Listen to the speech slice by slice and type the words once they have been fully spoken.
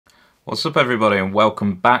What's up everybody and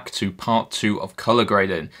welcome back to part 2 of color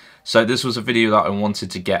grading. So this was a video that I wanted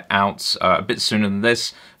to get out a bit sooner than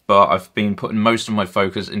this, but I've been putting most of my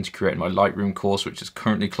focus into creating my Lightroom course, which is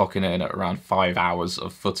currently clocking in at around 5 hours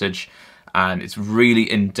of footage, and it's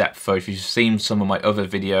really in-depth. If you've seen some of my other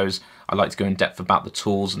videos, I like to go in depth about the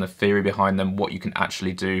tools and the theory behind them, what you can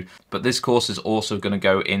actually do. But this course is also going to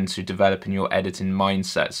go into developing your editing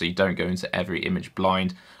mindset so you don't go into every image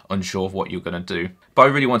blind, unsure of what you're going to do. But I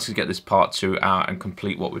really wanted to get this part 2 out and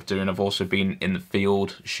complete what we're doing. I've also been in the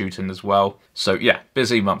field shooting as well. So yeah,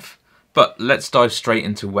 busy month. But let's dive straight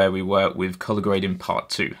into where we were with color grading part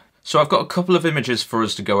 2. So I've got a couple of images for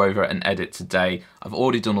us to go over and edit today. I've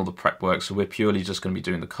already done all the prep work, so we're purely just going to be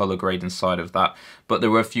doing the color grading side of that. But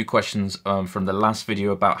there were a few questions from the last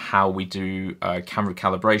video about how we do camera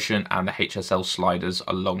calibration and the HSL sliders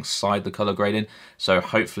alongside the color grading. So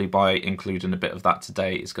hopefully by including a bit of that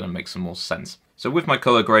today, it's going to make some more sense. So with my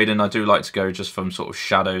color grading, I do like to go just from sort of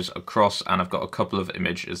shadows across, and I've got a couple of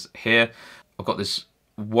images here. I've got this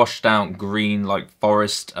washed out green like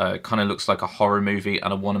forest, kind of looks like a horror movie,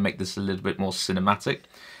 and I want to make this a little bit more cinematic.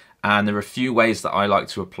 And there are a few ways that I like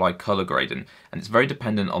to apply color grading, and it's very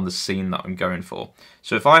dependent on the scene that I'm going for.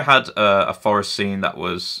 So if I had a forest scene that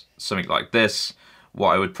was something like this,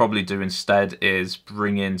 what I would probably do instead is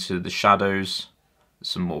bring into the shadows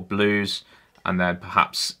some more blues, and then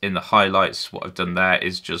perhaps in the highlights what I've done there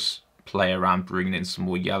is just play around bringing in some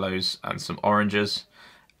more yellows and some oranges.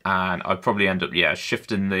 And I'd probably end up, yeah,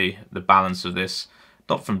 shifting the balance of this,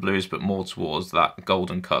 not from blues, but more towards that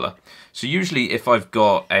golden colour. So usually if I've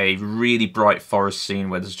got a really bright forest scene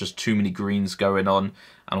where there's just too many greens going on,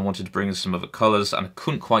 and I wanted to bring in some other colours, and I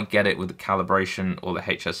couldn't quite get it with the calibration or the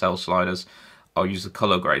HSL sliders, I'll use the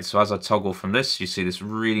colour grade. So as I toggle from this, you see this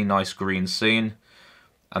really nice green scene,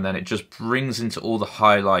 and then it just brings into all the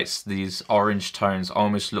highlights these orange tones.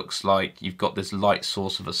 Almost looks like you've got this light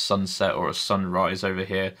source of a sunset or a sunrise over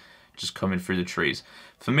here just coming through the trees.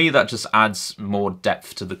 For me, that just adds more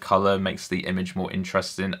depth to the color, makes the image more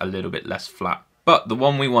interesting, a little bit less flat. But the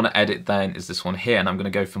one we want to edit then is this one here, and I'm going to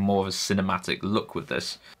go for more of a cinematic look with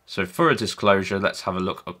this. So for a disclosure, let's have a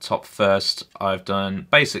look up top first. I've done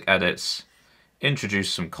basic edits,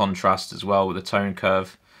 introduced some contrast as well with the tone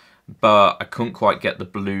curve, but I couldn't quite get the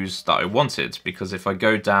blues that I wanted, because if I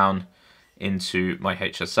go down into my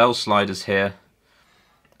HSL sliders here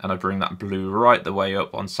and I bring that blue right the way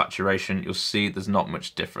up on saturation, you'll see there's not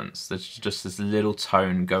much difference. There's just this little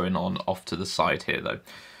tone going on off to the side here though.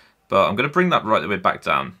 But I'm going to bring that right the way back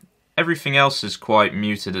down. Everything else is quite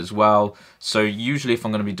muted as well, so usually if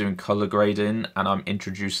I'm going to be doing color grading and I'm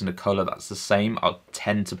introducing a color that's the same, I'll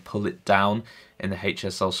tend to pull it down in the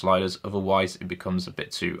HSL sliders, otherwise it becomes a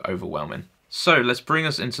bit too overwhelming. So let's bring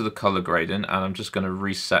us into the color grading, and I'm just going to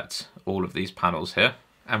reset all of these panels here.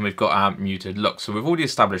 And we've got our muted look. So we've already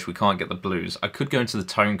established we can't get the blues. I could go into the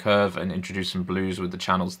tone curve and introduce some blues with the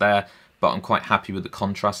channels there, but I'm quite happy with the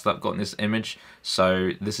contrast that I've got in this image.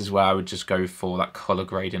 So this is where I would just go for that color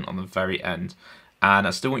gradient on the very end. And I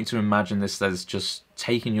still want you to imagine this as just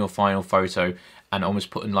taking your final photo and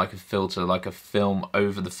almost putting like a filter, like a film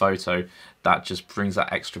over the photo that just brings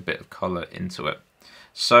that extra bit of color into it.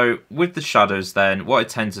 So with the shadows then, what I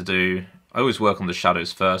tend to do, I always work on the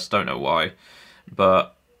shadows first, don't know why,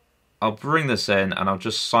 but I'll bring this in and I'll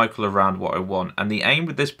just cycle around what I want. And the aim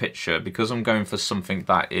with this picture, because I'm going for something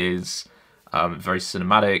that is very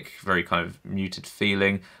cinematic, very kind of muted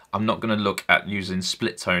feeling, I'm not going to look at using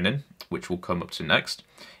split toning, which we'll come up to next.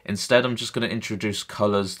 Instead, I'm just going to introduce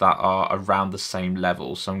colours that are around the same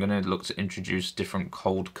level. So I'm going to look to introduce different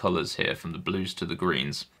cold colours here, from the blues to the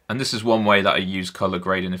greens. And this is one way that I use colour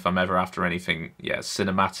grading if I'm ever after anything, yeah,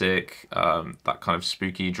 cinematic, that kind of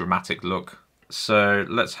spooky, dramatic look. So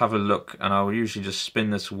let's have a look, and I'll usually just spin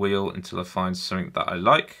this wheel until I find something that I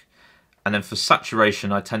like. And then for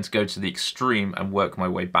saturation, I tend to go to the extreme and work my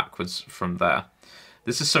way backwards from there.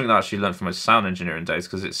 This is something that I actually learned from my sound engineering days,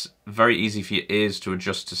 because it's very easy for your ears to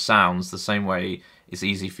adjust to sounds the same way it's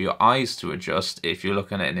easy for your eyes to adjust if you're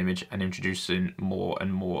looking at an image and introducing more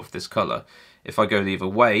and more of this colour. If I go the other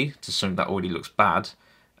way to something that already looks bad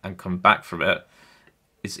and come back from it,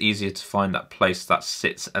 it's easier to find that place that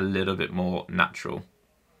sits a little bit more natural.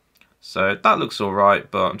 So that looks alright,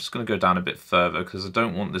 but I'm just going to go down a bit further because I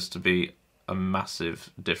don't want this to be a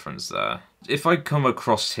massive difference there. If I come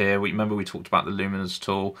across here, remember we talked about the luminance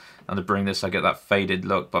tool, and to bring this I get that faded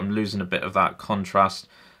look, but I'm losing a bit of that contrast.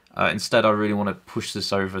 Instead, I really want to push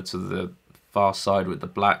this over to the far side with the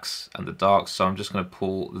blacks and the darks, so I'm just going to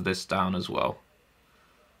pull this down as well.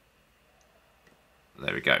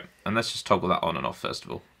 There we go. And let's just toggle that on and off first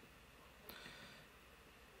of all.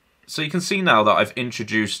 So you can see now that I've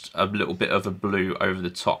introduced a little bit of a blue over the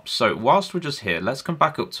top. So whilst we're just here, let's come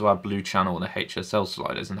back up to our blue channel and the HSL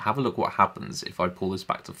sliders and have a look what happens if I pull this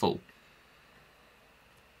back to full.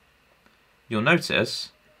 You'll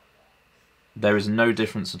notice there is no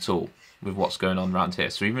difference at all with what's going on around here.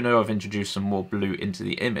 So even though I've introduced some more blue into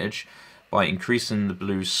the image, by increasing the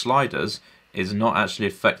blue sliders, is not actually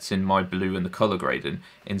affecting my blue and the color grading.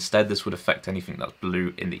 Instead, this would affect anything that's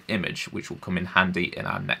blue in the image, which will come in handy in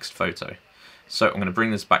our next photo. So I'm going to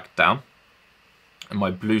bring this back down, and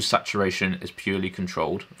my blue saturation is purely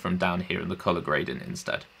controlled from down here in the color grading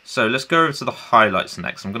instead. So let's go over to the highlights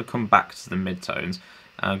next. I'm going to come back to the midtones,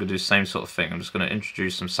 and I'm going to do the same sort of thing. I'm just going to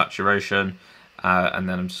introduce some saturation, and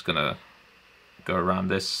then I'm just going to go around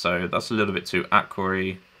this. So that's a little bit too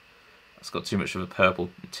aqua-y. It's got too much of a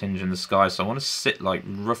purple tinge in the sky, so I want to sit like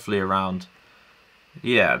roughly around,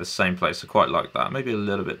 yeah, the same place. I quite like that. Maybe a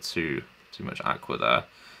little bit too much aqua there.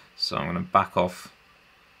 So I'm going to back off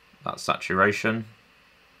that saturation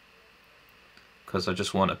because I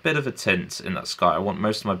just want a bit of a tint in that sky. I want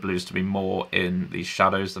most of my blues to be more in these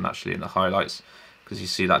shadows than actually in the highlights, because you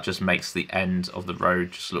see that just makes the end of the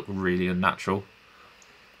road just look really unnatural.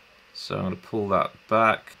 So I'm going to pull that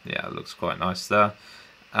back. Yeah, it looks quite nice there.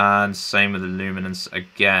 And same with the luminance.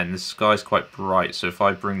 Again, the sky's quite bright, so if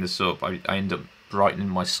I bring this up, I end up brightening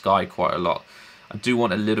my sky quite a lot. I do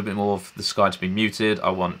want a little bit more of the sky to be muted.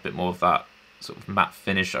 I want a bit more of that sort of matte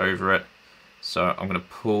finish over it. So I'm going to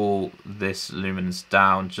pull this luminance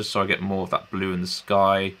down just so I get more of that blue in the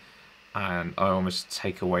sky, and I almost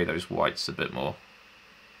take away those whites a bit more.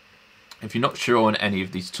 If you're not sure on any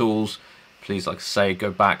of these tools, please, like I say, go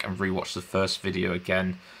back and rewatch the first video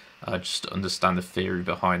again. Just to understand the theory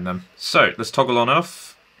behind them. So let's toggle on and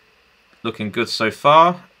off. Looking good so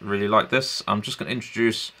far. Really like this. I'm just going to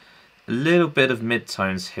introduce a little bit of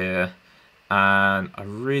midtones here, and I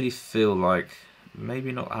really feel like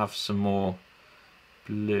maybe not have some more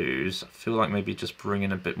blues. I feel like maybe just bring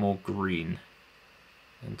in a bit more green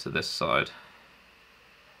into this side.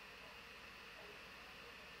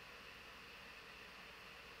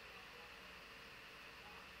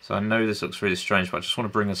 So I know this looks really strange, but I just want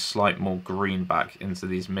to bring a slight more green back into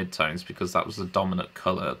these midtones because that was the dominant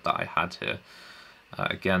colour that I had here.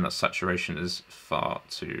 Again, that saturation is far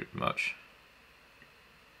too much.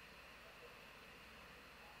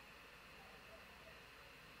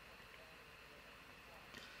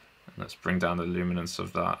 And let's bring down the luminance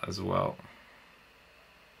of that as well.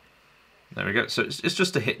 There we go. So it's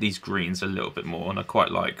just to hit these greens a little bit more, and I quite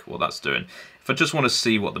like what that's doing. If I just want to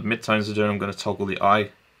see what the midtones are doing, I'm going to toggle the eye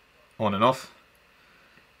on and off,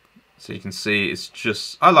 so you can see it's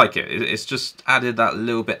just, I like it. It's just added that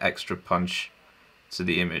little bit extra punch to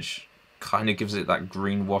the image. Kind of gives it that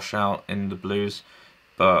green washout in the blues,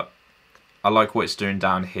 but I like what it's doing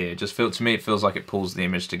down here. To me, it feels like it pulls the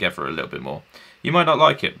image together a little bit more. You might not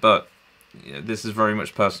like it, but this is very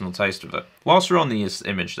much personal taste with it. Whilst we're on this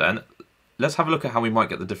image then, let's have a look at how we might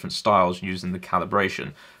get the different styles using the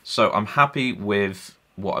calibration. So I'm happy with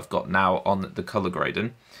what I've got now on the color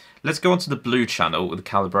grading. Let's go onto the blue channel with the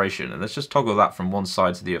calibration, and let's just toggle that from one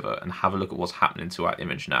side to the other and have a look at what's happening to our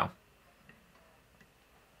image now.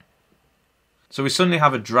 So we suddenly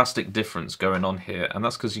have a drastic difference going on here, and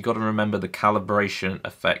that's because you've got to remember the calibration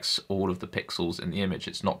affects all of the pixels in the image.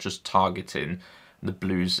 It's not just targeting the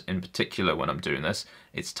blues in particular when I'm doing this,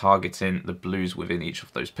 it's targeting the blues within each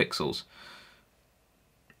of those pixels.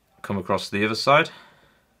 Come across to the other side,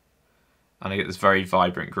 and I get this very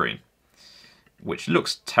vibrant green, which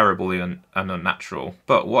looks terribly and unnatural.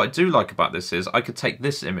 But what I do like about this is I could take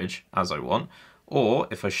this image as I want, or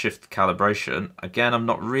if I shift the calibration, again, I'm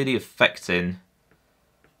not really affecting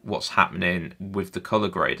what's happening with the color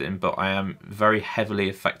grading, but I am very heavily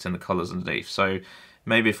affecting the colors underneath. So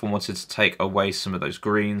maybe if I wanted to take away some of those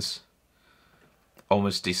greens,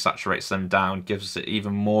 almost desaturates them down, gives it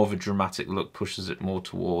even more of a dramatic look, pushes it more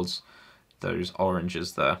towards those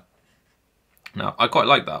oranges there. Now, I quite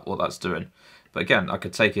like that, what that's doing. But again, I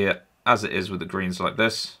could take it as it is with the greens like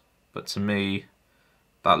this, but to me,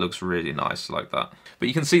 that looks really nice like that. But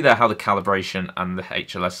you can see there how the calibration and the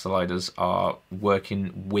HLS sliders are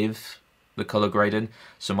working with the color grading.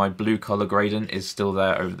 So my blue color grading is still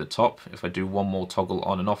there over the top. If I do one more toggle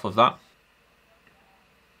on and off of that,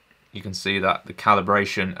 you can see that the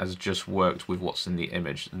calibration has just worked with what's in the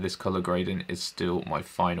image. This color grading is still my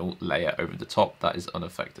final layer over the top that is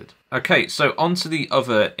unaffected. Okay, so onto the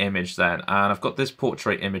other image then, and I've got this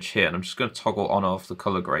portrait image here, and I'm just going to toggle on and off the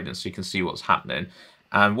color grading so you can see what's happening.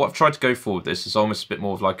 And what I've tried to go for with this is almost a bit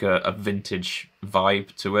more of like a vintage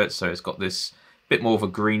vibe to it. So it's got this bit more of a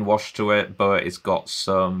green wash to it, but it's got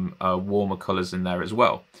some warmer colors in there as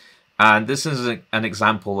well. And this is an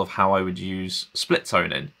example of how I would use split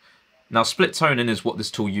toning. Now, split toning is what this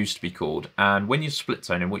tool used to be called, and when you're split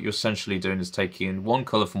toning, what you're essentially doing is taking one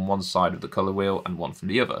color from one side of the color wheel and one from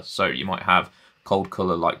the other. So you might have cold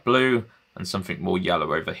color like blue and something more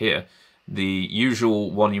yellow over here. The usual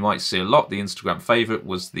one you might see a lot, the Instagram favorite,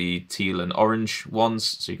 was the teal and orange ones.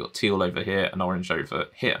 So you've got teal over here and orange over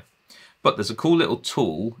here. But there's a cool little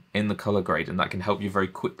tool in the color grading that can help you very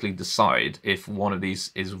quickly decide if one of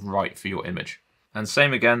these is right for your image. And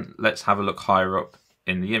same again, let's have a look higher up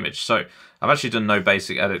in the image. So I've actually done no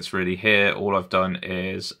basic edits really here. All I've done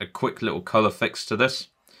is a quick little color fix to this.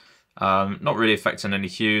 Not really affecting any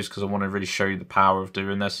hues because I want to really show you the power of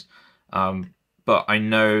doing this. But I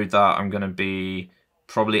know that I'm going to be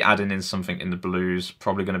probably adding in something in the blues,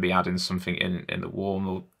 probably going to be adding something in the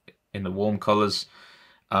warm colors.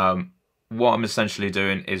 What I'm essentially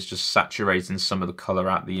doing is just saturating some of the color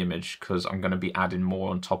out of the image because I'm going to be adding more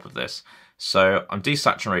on top of this. So I'm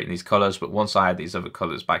desaturating these colors, but once I add these other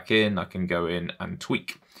colors back in, I can go in and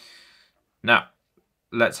tweak. Now,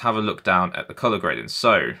 let's have a look down at the color grading.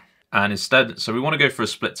 So we want to go for a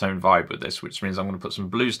split tone vibe with this, which means I'm going to put some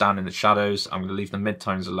blues down in the shadows, I'm going to leave the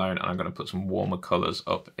midtones alone, and I'm going to put some warmer colors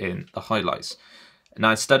up in the highlights.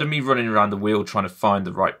 Now, instead of me running around the wheel trying to find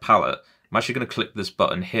the right palette, I'm actually going to click this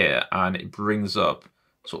button here, and it brings up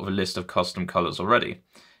sort of a list of custom colors already.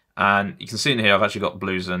 And you can see in here I've actually got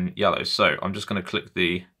blues and yellows. So I'm just going to click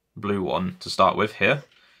the blue one to start with here.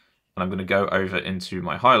 And I'm going to go over into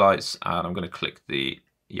my highlights and I'm going to click the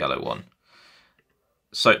yellow one.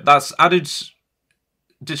 So that's added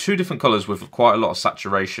two different colors with quite a lot of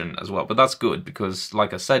saturation as well. But that's good because,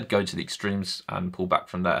 like I said, go to the extremes and pull back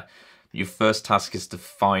from there. Your first task is to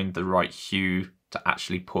find the right hue to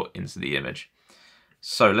actually put into the image.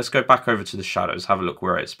 So let's go back over to the shadows, have a look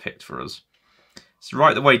where it's picked for us. It's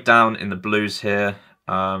right the way down in the blues here.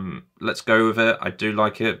 Let's go with it. I do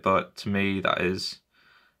like it, but to me that is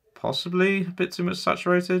possibly a bit too much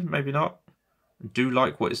saturated. Maybe not. I do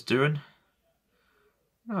like what it's doing.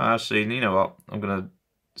 Oh, actually, you know what? I'm going to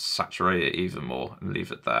saturate it even more and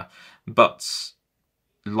leave it there. But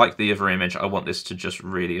like the other image, I want this to just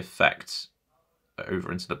really affect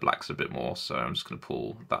over into the blacks a bit more. So I'm just going to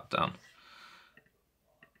pull that down.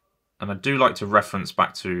 And I do like to reference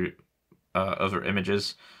back to other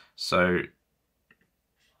images, so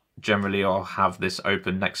generally I'll have this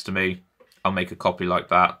open next to me, I'll make a copy like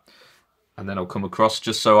that, and then I'll come across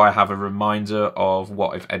just so I have a reminder of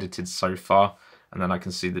what I've edited so far, and then I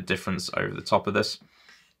can see the difference over the top of this.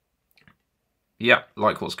 Yeah,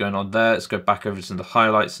 like what's going on there. Let's go back over to the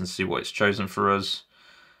highlights and see what it's chosen for us.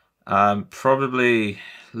 Probably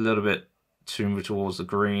a little bit too much towards the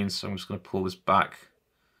green, so I'm just going to pull this back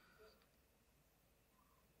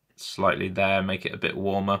slightly there, make it a bit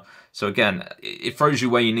warmer. So again, it throws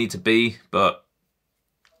you where you need to be, but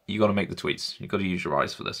you got to make the tweaks. You've got to use your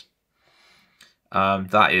eyes for this.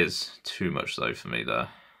 That is too much though for me there.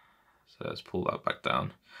 So let's pull that back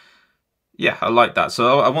down. Yeah, I like that.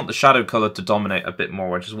 So I want the shadow color to dominate a bit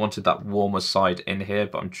more. I just wanted that warmer side in here,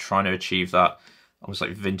 but I'm trying to achieve that almost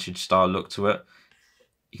like vintage style look to it.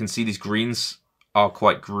 You can see these greens are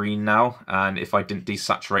quite green now, and if I didn't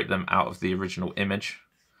desaturate them out of the original image,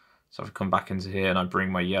 so if I come back into here and I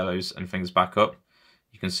bring my yellows and things back up,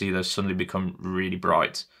 you can see they've suddenly become really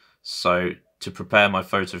bright. So to prepare my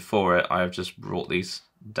photo for it, I have just brought these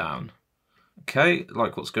down. Okay,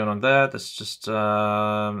 like what's going on there. Let's just,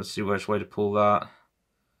 let's see which way to pull that.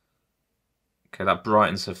 Okay, that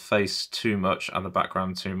brightens her face too much and the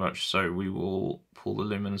background too much, so we will pull the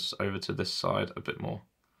luminance over to this side a bit more.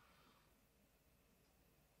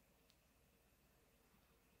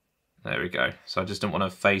 There we go. So I just didn't want her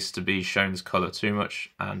face to be shown this colour too much,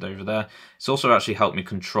 and over there. It's also actually helped me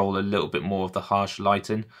control a little bit more of the harsh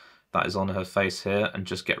lighting that is on her face here and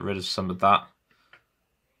just get rid of some of that.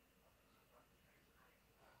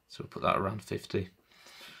 So we'll put that around 50.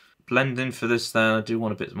 Blending for this then, I do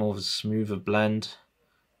want a bit more of a smoother blend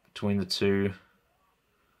between the two.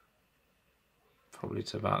 Probably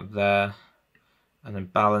to about there. And then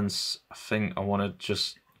balance, I think I want to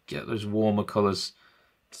just get those warmer colours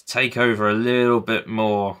to take over a little bit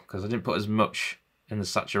more, because I didn't put as much in the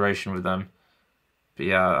saturation with them. But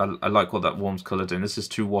yeah, I like what that warm's colour doing. This is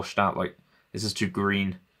too washed out, like this is too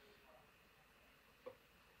green.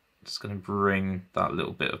 Just going to bring that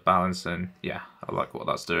little bit of balance in. Yeah, I like what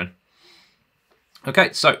that's doing.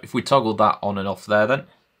 Okay, so if we toggle that on and off there then,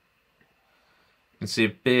 you can see a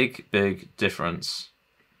big difference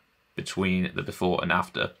between the before and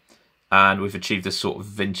after. And we've achieved this sort of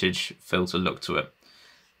vintage filter look to it.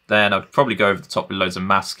 Then I'd probably go over the top with loads of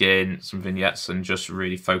masking, some vignettes, and just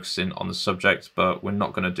really focusing on the subject, but we're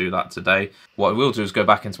not going to do that today. What I will do is go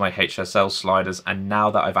back into my HSL sliders, and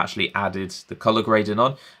now that I've actually added the color grading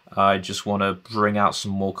on, I just want to bring out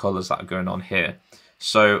some more colors that are going on here.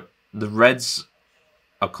 So the reds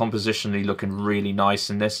are compositionally looking really nice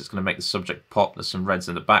in this. It's going to make the subject pop. There's some reds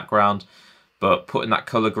in the background, but putting that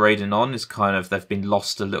color grading on is kind of, they've been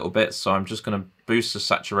lost a little bit, so I'm just going to boost the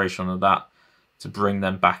saturation of that to bring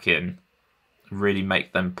them back in, really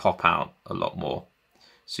make them pop out a lot more.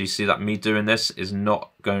 So you see that me doing this is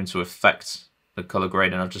not going to affect the color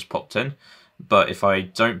grading I've just popped in, but if I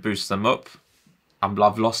don't boost them up,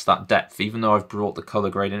 I've lost that depth. Even though I've brought the color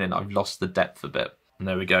grading in, I've lost the depth a bit. And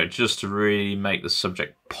there we go, just to really make the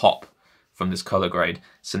subject pop from this color grade.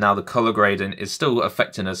 So now the color grading is still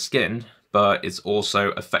affecting her skin, but it's also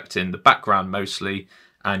affecting the background mostly,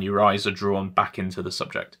 and your eyes are drawn back into the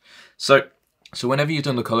subject. So whenever you've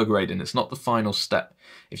done the color grading, it's not the final step.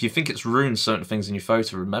 If you think it's ruined certain things in your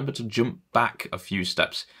photo, remember to jump back a few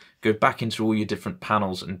steps. Go back into all your different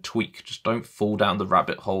panels and tweak. Just don't fall down the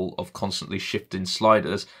rabbit hole of constantly shifting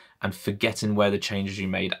sliders and forgetting where the changes you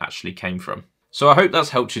made actually came from. So I hope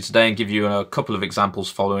that's helped you today and give you a couple of examples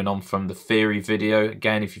following on from the theory video.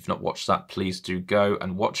 Again, if you've not watched that, please do go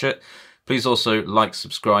and watch it. Please also like,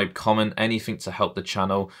 subscribe, comment, anything to help the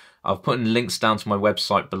channel. I've put in links down to my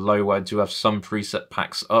website below where I do have some preset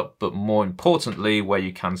packs up, but more importantly, where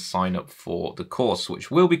you can sign up for the course,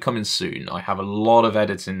 which will be coming soon. I have a lot of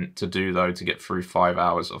editing to do though to get through 5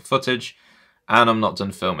 hours of footage, and I'm not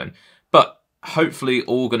done filming. But hopefully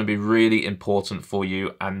all going to be really important for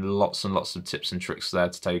you, and lots of tips and tricks there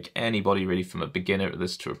to take anybody really from a beginner at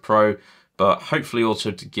this to a pro. But hopefully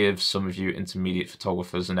also to give some of you intermediate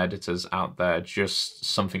photographers and editors out there just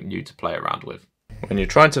something new to play around with. When you're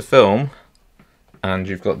trying to film and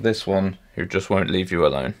you've got this one who just won't leave you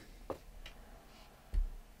alone.